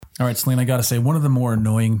All right, Selena, I got to say, one of the more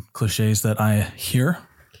annoying cliches that I hear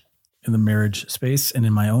in the marriage space and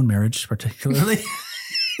in my own marriage particularly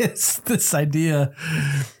is this idea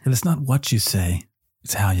that it's not what you say,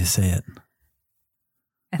 it's how you say it.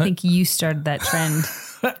 I think you started that trend.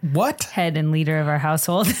 What? Head and leader of our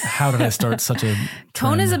household. How did I start such a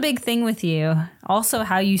Tone trend? is a big thing with you. Also,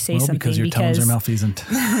 how you say something. Because your tones are malfeasant.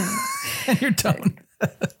 And your tone.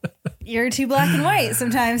 You're too black and white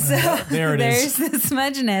sometimes. So There it is. there's the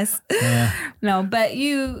smudginess. Yeah. No, but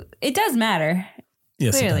it does matter.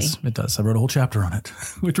 Yes, Clearly. it does. I wrote a whole chapter on it,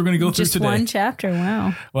 which we're going to go through Just today. one chapter.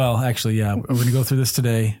 Wow. Well, actually, yeah, we're going to go through this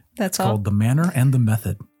today. That's It's all. called The Manner and the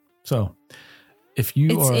Method. So if you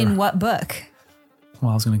It's are... in what book? Well,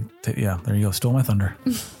 I was going to... Yeah, there you go. Stole my thunder.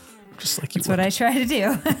 Just like you That's what I try to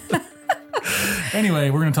do. Anyway,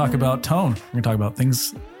 we're going to talk about tone. We're going to talk about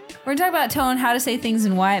things... We're talking about tone, how to say things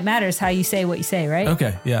and why it matters, how you say what you say, right?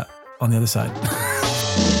 Okay, yeah, on the other side.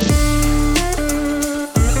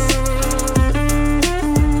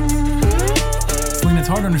 Selena, it's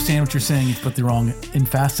hard to understand what you're saying if you put the wrong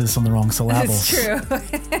emphasis on the wrong syllables. It's true.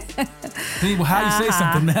 Well, how you say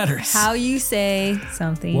something matters. How you say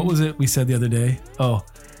something. What was it we said the other day? Oh,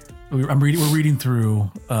 we're reading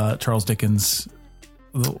through Charles Dickens'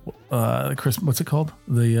 what's it called?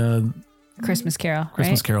 The Christmas Carol.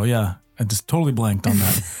 Christmas right? Carol, yeah. I just totally blanked on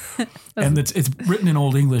that. And it's written in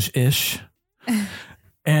Old English-ish.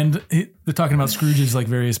 And they're talking about Scrooge's like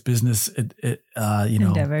various business,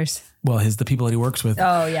 endeavors. Well, the people that he works with.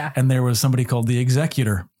 Oh, yeah. And there was somebody called the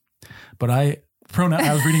executor. But I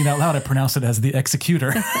was reading it out loud. I pronounced it as the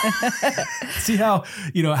executor. See how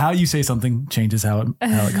you say something changes how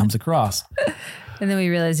it comes across. And then we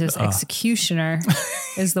realized it was executioner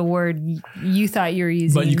is the word you thought you were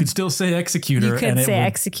using. But you could still say executor. You could say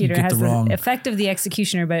executor. It has the wrong effect of the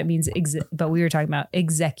executioner, but it means but we were talking about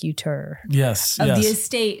executor. Yes. Of the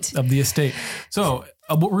estate. Of the estate. So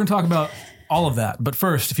we're going to talk about all of that. But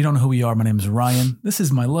first, if you don't know who we are, my name is Ryan. This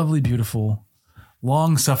is my lovely, beautiful,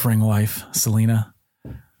 long-suffering wife, Selena.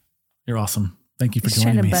 You're awesome. Thank you for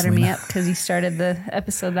joining me, He's trying to butter Selena. me up because you started the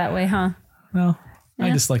episode that way, huh? No. Yeah.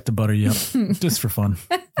 I just like to butter you up just for fun.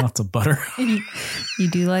 Lots of butter. You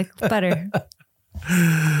do like butter.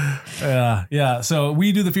 Yeah. So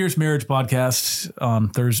we do the Fierce Marriage podcast on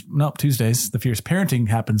Tuesdays. The Fierce Parenting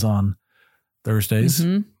happens on Thursdays.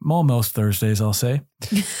 Mm-hmm. Well, most Thursdays, I'll say.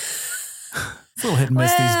 It's a little hit and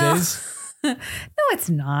miss these days. No, it's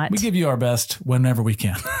not. We give you our best whenever we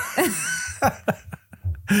can.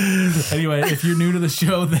 Anyway, if you're new to the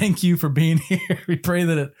show, thank you for being here. We pray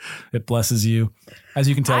that it blesses you. As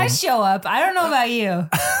you can tell, I show up. I don't know about you.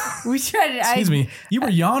 We tried to. Excuse me. You were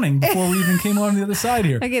yawning before we even came on the other side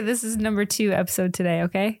here. Okay, this is number 2 episode today,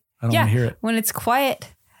 okay? I don't want to hear it. When it's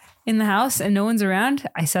quiet in the house and no one's around,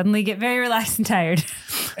 I suddenly get very relaxed and tired.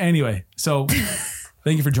 Anyway, so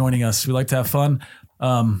thank you for joining us. We like to have fun.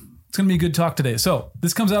 It's going to be a good talk today. So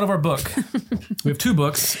this comes out of our book. We have 2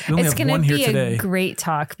 books. We only It's have going to one here be today. a great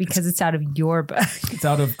talk because it's out of your book. It's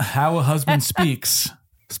out of How a Husband Speaks,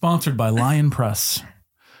 sponsored by Lion Press,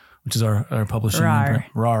 which is our publishing. Rar.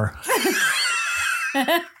 Rar.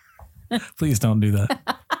 Please don't do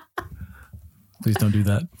that. Please don't do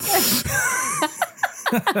that.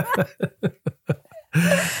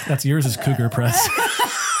 That's yours is Cougar Press.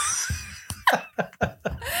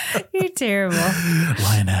 You're terrible.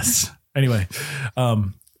 Lioness. Anyway,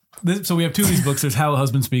 so we have 2 of these books. There's How a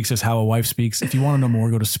Husband Speaks. There's How a Wife Speaks. If you want to know more,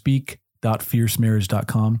 go to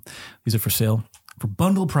speak.fiercemarriage.com. These are for sale for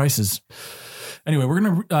bundle prices. Anyway, we're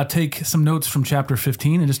going to take some notes from chapter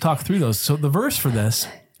 15 and just talk through those. So the verse for this,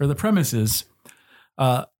 or the premise is,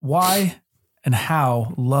 why and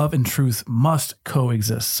how love and truth must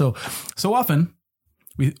coexist. So often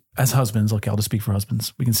we, as husbands, okay, I'll just speak for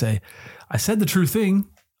husbands. We can say, I said the true thing.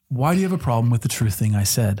 Why do you have a problem with the true thing I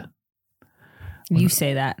said? You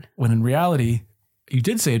say that. When in reality, you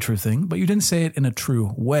did say a true thing, but you didn't say it in a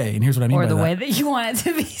true way. And here's what I mean by that. Or the way that you want it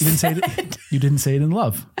to be said. You didn't say it in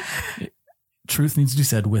love. Truth needs to be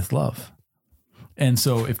said with love. And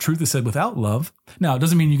so if truth is said without love, now it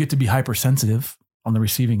doesn't mean you get to be hypersensitive on the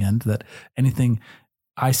receiving end, that anything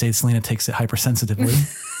I say, Selena takes it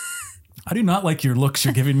hypersensitively. I do not like your looks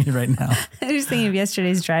you're giving me right now. I was thinking of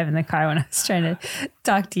yesterday's drive in the car when I was trying to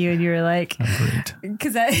talk to you and you were like, great.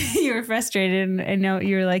 Because you were frustrated and I know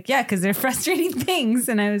you were like, yeah, because they're frustrating things.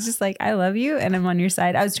 And I was just like, I love you and I'm on your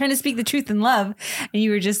side. I was trying to speak the truth in love and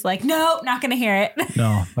you were just like, no, not going to hear it.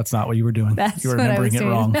 No, that's not what you were doing. That's you were what I remembering was it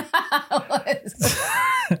doing.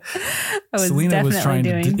 wrong. was Selena was trying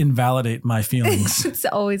doing. to invalidate my feelings. It's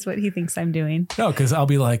always what he thinks I'm doing. No, because I'll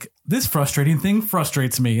be like, this frustrating thing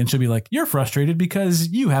frustrates me. And she'll be like, you're frustrated because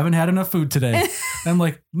you haven't had enough food today. And I'm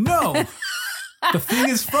like, no, the thing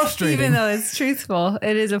is frustrating. Even though it's truthful,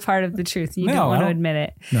 it is a part of the truth. You don't want to admit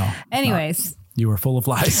it. No. Anyways. You are full of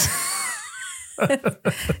lies.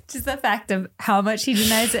 Just the fact of how much he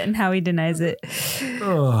denies it and how he denies it. You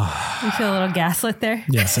feel a little gaslit there?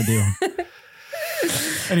 Yes, I do.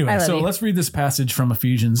 Anyway, so let's read this passage from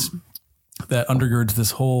Ephesians that undergirds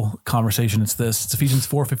this whole conversation. It's Ephesians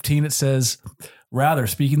 4:15. It says, rather,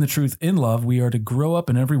 speaking the truth in love, we are to grow up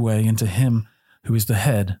in every way into him who is the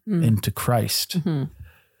head, into Christ. Mm-hmm.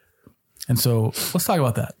 And so let's talk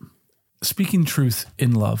about that. Speaking truth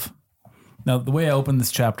in love. Now, the way I open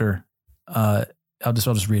this chapter, I'll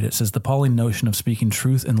just read it. It says, the Pauline notion of speaking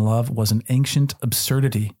truth in love was an ancient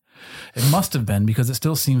absurdity. It must have been because it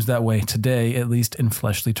still seems that way today, at least in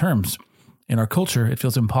fleshly terms. In our culture, it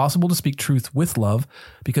feels impossible to speak truth with love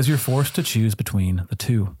because you're forced to choose between the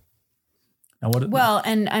two. Now,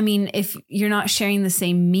 and I mean, if you're not sharing the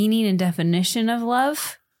same meaning and definition of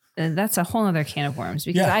love, that's a whole other can of worms,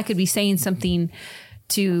 because I could be saying something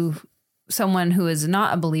to someone who is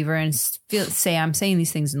not a believer and say I'm saying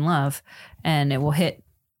these things in love, and it will hit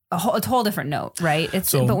a whole different note, right?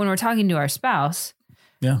 But when we're talking to our spouse,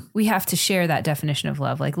 we have to share that definition of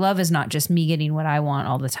love. Like, love is not just me getting what I want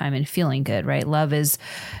all the time and feeling good, right? Love is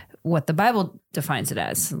what the Bible defines it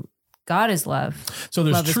as. God is love. So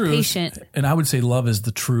there's love truth, is patient. And I would say love is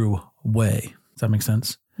the true way. Does that make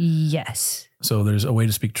sense? Yes. So there's a way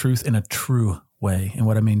to speak truth in a true way. And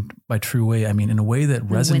what I mean by true way, I mean in a way that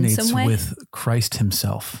resonates with Christ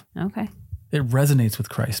himself. Okay. It resonates with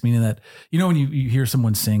Christ, meaning that, when you hear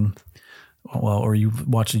someone sing, or you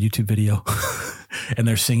watch a YouTube video and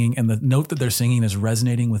they're singing, and the note that they're singing is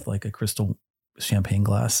resonating with like a crystal champagne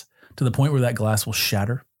glass to the point where that glass will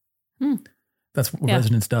shatter. That's what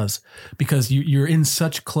resonance does, because you're in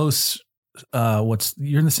such close,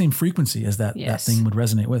 you're in the same frequency as that thing would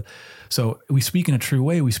resonate with. So we speak in a true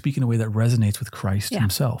way. We speak in a way that resonates with Christ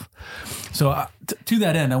himself. So to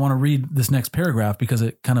that end, I want to read this next paragraph because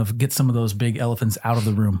it kind of gets some of those big elephants out of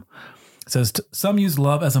the room. It says, some use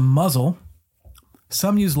love as a muzzle.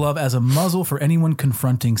 Some use love as a muzzle for anyone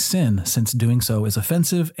confronting sin, since doing so is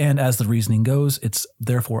offensive. And as the reasoning goes, it's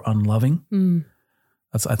therefore unloving.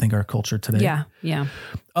 That's, I think, our culture today. Yeah.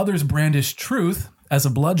 Others brandish truth as a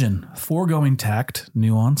bludgeon, foregoing tact,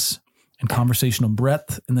 nuance, and conversational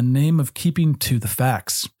breadth in the name of keeping to the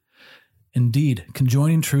facts. Indeed,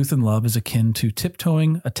 conjoining truth and love is akin to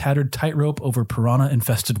tiptoeing a tattered tightrope over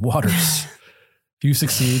piranha-infested waters. Few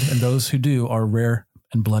succeed, and those who do are rare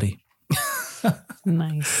and bloody.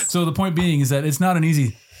 Nice. So the point being is that it's not an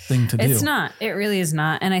easy thing to do. It's not. It really is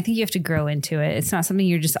not. And I think you have to grow into it. It's not something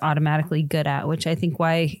you're just automatically good at, which I think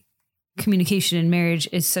why communication in marriage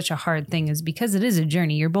is such a hard thing, is because it is a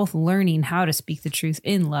journey. You're both learning how to speak the truth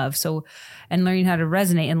in love. And learning how to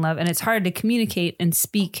resonate in love. And it's hard to communicate and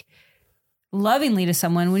speak lovingly to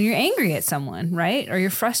someone when you're angry at someone, right? Or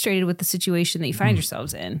you're frustrated with the situation that you find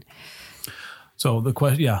yourselves in. So the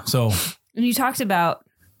question, and you talked about,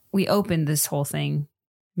 we opened this whole thing.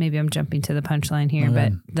 Maybe I'm jumping to the punchline here,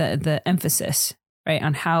 but the emphasis, right,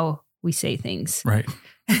 on how we say things. Right.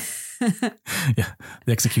 The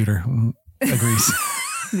executor agrees.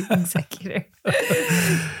 The executor.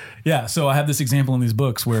 So I have this example in these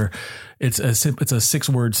books where it's a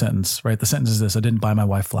 6-word sentence, right? The sentence is this: I didn't buy my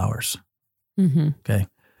wife flowers. Mm-hmm. Okay.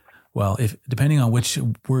 Well, depending on which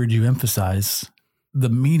word you emphasize, the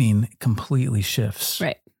meaning completely shifts.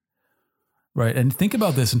 Right. Right. And think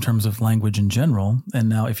about this in terms of language in general. And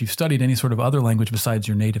now if you've studied any sort of other language besides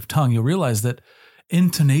your native tongue, you'll realize that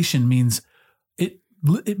intonation means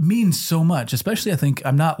it means so much, especially I think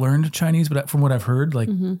I'm not learned Chinese, but from what I've heard, like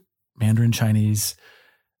Mandarin Chinese,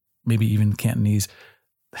 maybe even Cantonese,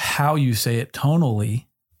 how you say it tonally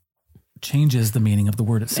changes the meaning of the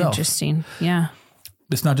word itself. Interesting. Yeah.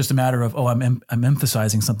 It's not just a matter of, I'm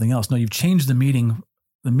emphasizing something else. No, you've changed the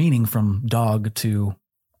meaning from dog to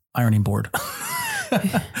ironing board,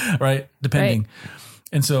 right? Depending. Right.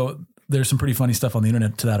 And so there's some pretty funny stuff on the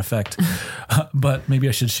internet to that effect, but maybe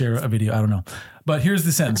I should share a video. I don't know, but here's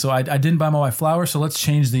the sentence. So I didn't buy my wife flowers. So let's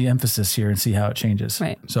change the emphasis here and see how it changes.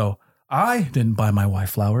 Right. So I didn't buy my wife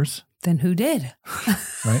flowers. Then who did?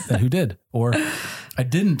 Right. Then who did? Or I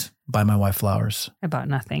didn't buy my wife flowers. I bought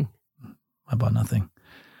nothing.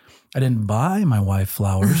 I didn't buy my wife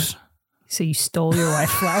flowers. So you stole your wife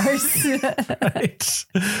flowers? Right.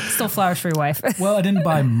 Stole flowers for your wife. Well, I didn't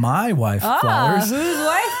buy my wife flowers. Whose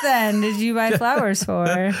wife then did you buy flowers for?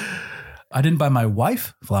 I didn't buy my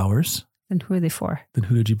wife flowers. Then who are they for? Then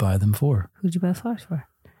who did you buy them for? Who'd you buy the flowers for?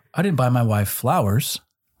 I didn't buy my wife flowers.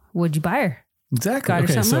 What'd you buy her? Exactly. Got her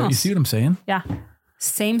Okay, something so you else. see what I'm saying? Yeah.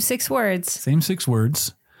 Same 6 words. Same 6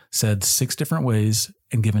 words, said 6 different ways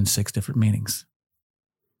and given 6 different meanings.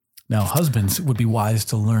 Now, husbands would be wise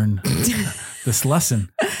to learn this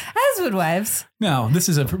lesson. As would wives. Now, this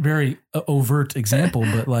is a very overt example,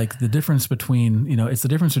 but like the difference between, it's the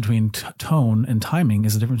difference between tone and timing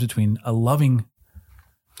is the difference between a loving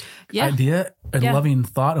idea, a loving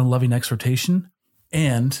thought, and a loving exhortation,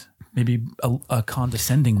 and maybe a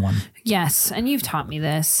condescending one. Yes. And you've taught me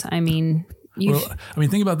this. I mean,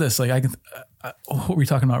 think about this. Like what were we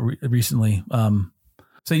talking about recently?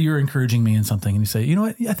 Say you're encouraging me in something and you say, you know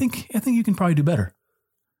what? I think you can probably do better.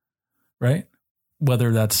 Right?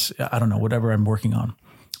 Whether that's, I don't know, whatever I'm working on.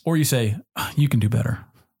 Or you say, you can do better.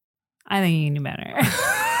 I think you can do better.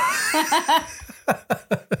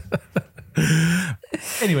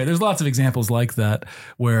 Anyway, there's lots of examples like that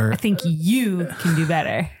where I think you can do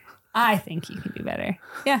better. I think you can do better.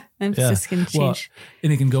 Yeah. Emphasis can change. Well,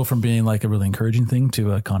 and it can go from being like a really encouraging thing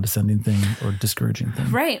to a condescending thing or discouraging thing.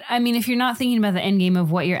 Right. I mean, if you're not thinking about the end game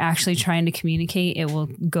of what you're actually trying to communicate, it will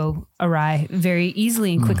go awry very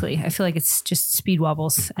easily and quickly. I feel like it's just speed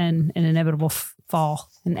wobbles and an inevitable fall.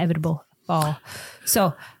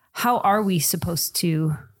 So how are we supposed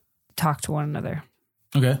to talk to one another?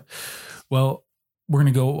 Okay. Well, we're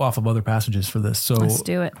going to go off of other passages for this. So let's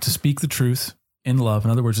do it. To speak the truth in love,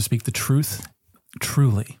 in other words, to speak the truth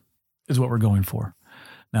truly is what we're going for.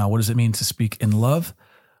 Now, what does it mean to speak in love?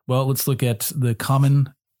 Well, let's look at the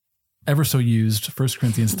common, ever so used 1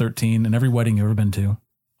 Corinthians 13, and every wedding you've ever been to,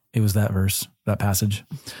 it was that verse, that passage.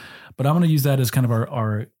 But I'm going to use that as kind of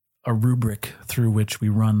our rubric through which we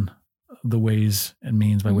run the ways and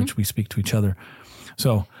means by which we speak to each other.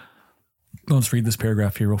 So let's read this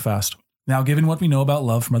paragraph here real fast. Now, given what we know about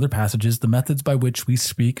love from other passages, the methods by which we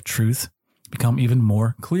speak truth become even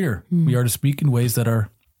more clear. We are to speak in ways that are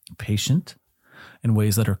patient, in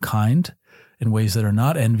ways that are kind, in ways that are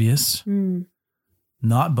not envious,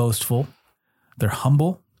 not boastful. They're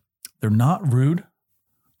humble. They're not rude.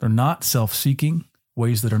 They're not self-seeking.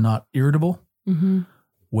 Ways that are not irritable.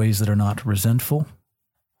 Ways that are not resentful.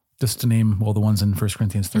 Just to name, the ones in 1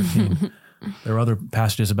 Corinthians 13. There are other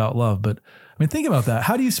passages about love, but I mean, think about that.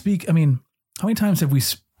 How do you speak? I mean, how many times have we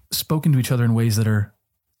spoken to each other in ways that are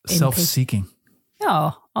self-seeking?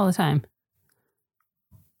 Oh, all the time.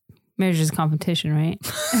 Marriage is competition, right?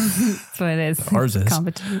 That's what it is. Ours is.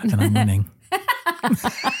 Competition. And I'm winning.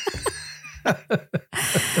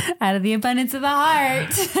 Out of the abundance of the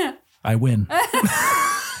heart. I win.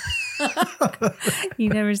 You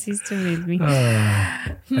never cease to amaze me.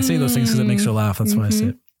 I say those things because it makes her laugh. That's why I say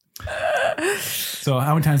it. So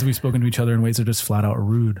how many times have we spoken to each other in ways that are just flat out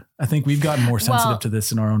rude? I think we've gotten more sensitive to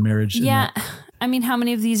this in our own marriage. Yeah. I mean, how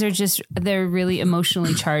many of these are they're really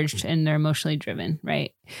emotionally charged and they're emotionally driven,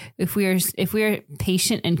 right? If we are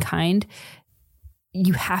patient and kind,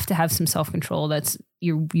 you have to have some self-control that's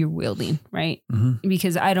you're wielding, right?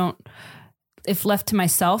 Because if left to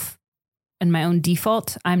myself and my own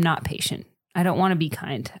default, I'm not patient. I don't want to be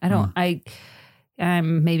kind.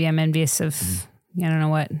 Maybe I'm envious of, I don't know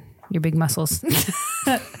what, your big muscles.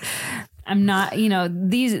 I'm not,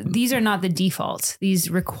 these are not the default. These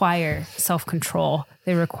require self-control.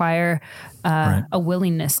 They require a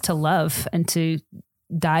willingness to love and to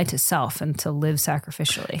die to self and to live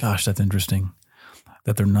sacrificially. Gosh, that's interesting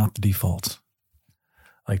that they're not the default.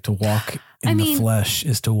 Like to walk in the flesh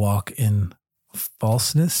is to walk in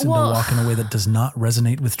falseness and to walk in a way that does not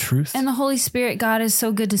resonate with truth. And the Holy Spirit, God is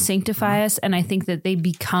so good to sanctify us. And I think that they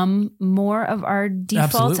become more of our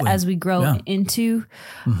defaults as we grow into,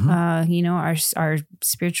 our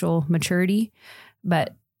spiritual maturity.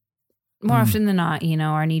 But more often than not,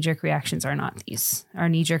 our knee-jerk reactions are not these. Our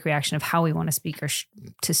knee-jerk reaction of how we want to speak or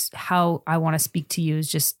to how I want to speak to you is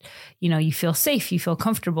just, you feel safe, you feel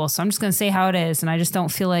comfortable. So I'm just going to say how it is. And I just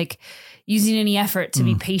don't feel like using any effort to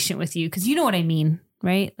be patient with you. Cause you know what I mean,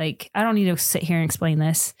 right? Like I don't need to sit here and explain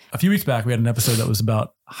this. A few weeks back, we had an episode that was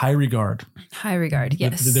about high regard. High regard.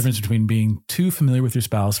 Yes. The difference between being too familiar with your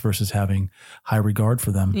spouse versus having high regard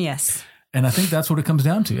for them. Yes. And I think that's what it comes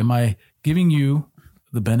down to. Am I giving you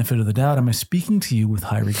the benefit of the doubt? Am I speaking to you with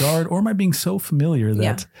high regard, or am I being so familiar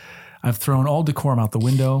that I've thrown all decorum out the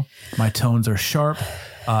window? My tones are sharp.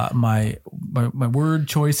 My word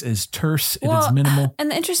choice is terse. It is minimal.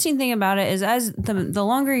 And the interesting thing about it is, as the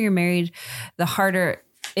longer you're married, the harder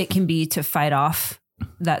it can be to fight off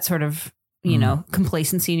that sort of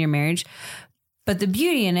complacency in your marriage. But the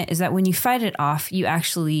beauty in it is that when you fight it off, you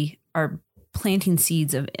actually are planting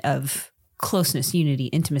seeds of closeness, unity,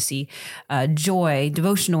 intimacy, joy,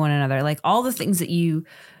 devotion to one another, like all the things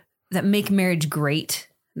that make marriage great,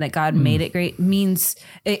 that God made it great, means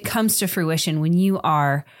it comes to fruition when you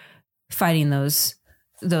are fighting those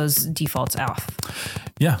defaults off.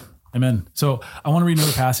 Yeah. Amen. So I want to read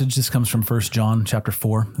another passage. This comes from 1 John chapter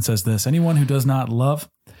 4. It says this: anyone who does not love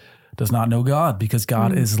does not know God, because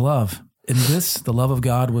God is love. In this, the love of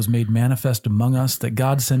God was made manifest among us, that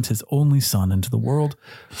God sent his only Son into the world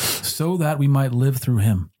so that we might live through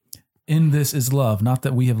him. In this is love, not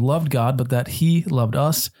that we have loved God, but that he loved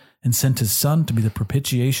us and sent his Son to be the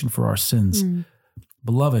propitiation for our sins.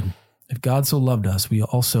 Beloved, if God so loved us, we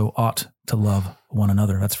also ought to love one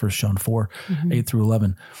another. That's 1 John 4, 8 through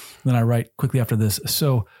 11. Then I write quickly after this: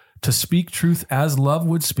 so to speak truth as love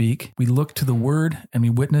would speak, we look to the word and we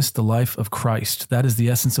witness the life of Christ. That is the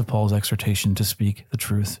essence of Paul's exhortation, to speak the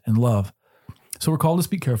truth in love. So we're called to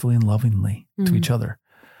speak carefully and lovingly to each other.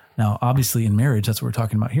 Now, obviously in marriage, that's what we're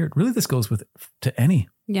talking about here. Really, this goes to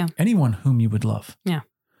anyone whom you would love. Yeah.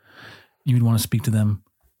 You would want to speak to them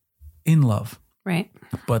in love. Right.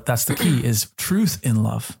 But that's the key, is truth in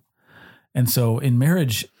love. And so in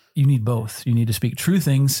marriage, you need both. You need to speak true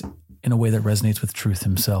things in a way that resonates with truth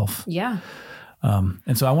himself. Yeah.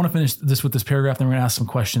 And so I want to finish this with this paragraph, then we're going to ask some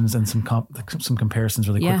questions and some comparisons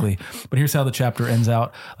really quickly. But here's how the chapter ends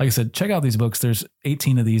out. Like I said, check out these books. There's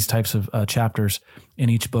 18 of these types of chapters in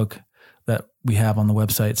each book that we have on the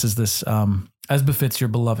website. It says this: as befits your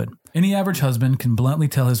beloved. Any average husband can bluntly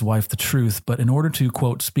tell his wife the truth, but in order to,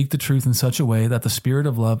 quote, speak the truth in such a way that the spirit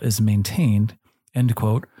of love is maintained, end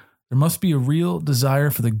quote, there must be a real desire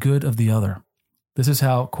for the good of the other. This is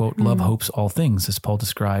how, quote, love hopes all things, as Paul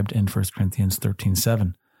described in 1 Corinthians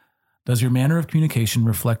 13:7. Does your manner of communication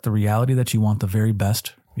reflect the reality that you want the very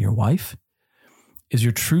best for your wife? Is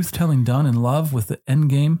your truth-telling done in love with the end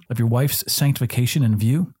game of your wife's sanctification in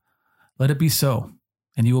view? Let it be so,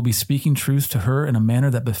 and you will be speaking truth to her in a manner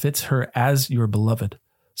that befits her as your beloved,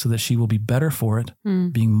 so that she will be better for it,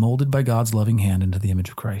 being molded by God's loving hand into the image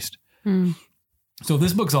of Christ. So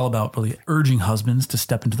this book's all about really urging husbands to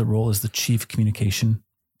step into the role as the chief communication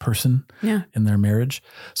person in their marriage.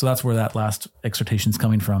 So that's where that last exhortation is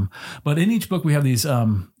coming from. But in each book, we have these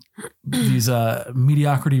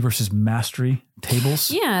mediocrity versus mastery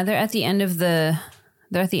tables. Yeah, they're at the end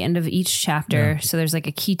of each chapter. So there's like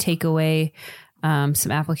a key takeaway,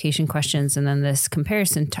 some application questions, and then this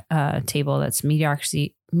comparison table that's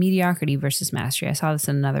mediocrity versus mastery. I saw this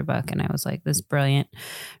in another book and I was like, this is brilliant.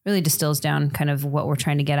 Really distills down kind of what we're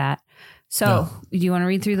trying to get at. So do you want to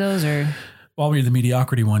read through those, or? Well, I'll read the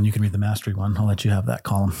mediocrity one. You can read the mastery one. I'll let you have that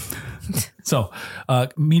column. So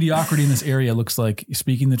mediocrity in this area looks like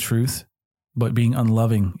speaking the truth, but being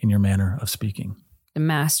unloving in your manner of speaking. The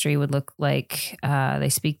mastery would look like they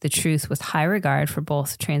speak the truth with high regard for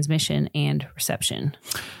both transmission and reception.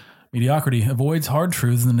 Mediocrity avoids hard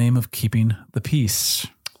truths in the name of keeping the peace.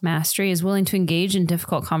 Mastery is willing to engage in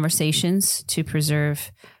difficult conversations to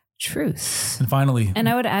preserve truth. And finally... And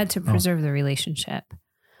I would add to preserve the relationship.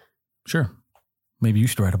 Sure. Maybe you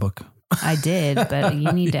should write a book. I did, but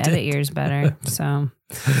you need to edit yours better. So...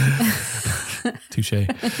 Touche.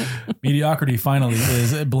 Mediocrity, finally,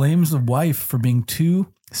 is it blames the wife for being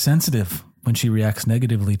too sensitive when she reacts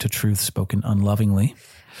negatively to truth spoken unlovingly.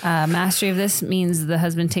 Mastery of this means the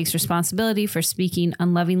husband takes responsibility for speaking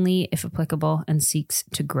unlovingly, if applicable, and seeks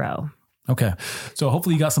to grow. Okay. So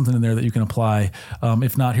hopefully you got something in there that you can apply.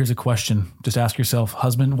 If not, here's a question. Just ask yourself,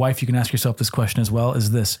 husband, wife, you can ask yourself this question as well,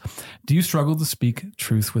 is this: do you struggle to speak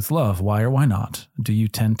truth with love? Why or why not? Do you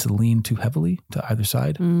tend to lean too heavily to either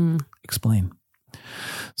side? Explain.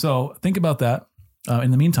 So think about that.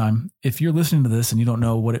 In the meantime, if you're listening to this and you don't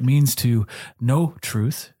know what it means to know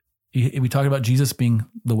truth, we talked about Jesus being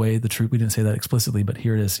the way, the truth. We didn't say that explicitly, but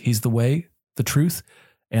here it is. He's the way, the truth,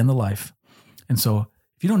 and the life. And so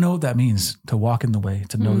if you don't know what that means, to walk in the way,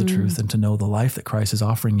 to know the truth, and to know the life that Christ is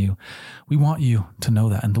offering you, we want you to know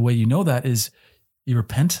that. And the way you know that is you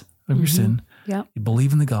repent of your sin, you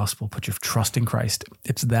believe in the gospel, put your trust in Christ.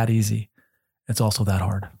 It's that easy. It's also that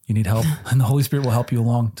hard. You need help, and the Holy Spirit will help you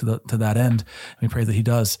along to that end. And we pray that he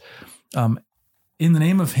does. In the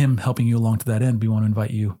name of him helping you along to that end, we want to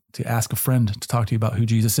invite you to ask a friend to talk to you about who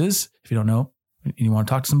Jesus is. If you don't know and you want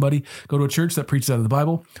to talk to somebody, go to a church that preaches out of the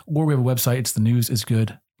Bible, or we have a website. It's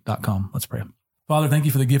thenewsisgood.com. Let's pray. Father, thank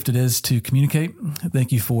you for the gift it is to communicate.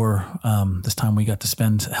 Thank you for this time we got to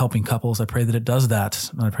spend helping couples. I pray that it does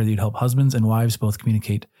that. And I pray that you'd help husbands and wives both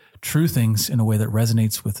communicate true things in a way that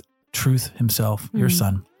resonates with truth himself, your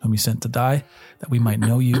son, whom you sent to die, that we might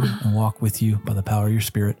know you and walk with you by the power of your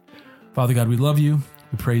Spirit. Father God, we love you,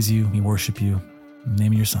 we praise you, we worship you. In the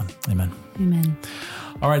name of your son, amen. Amen.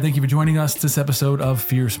 All right. Thank you for joining us this episode of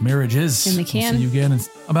Fierce Marriages. In the can. We'll see you again in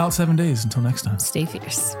about 7 days. Until next time. Stay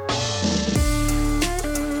fierce.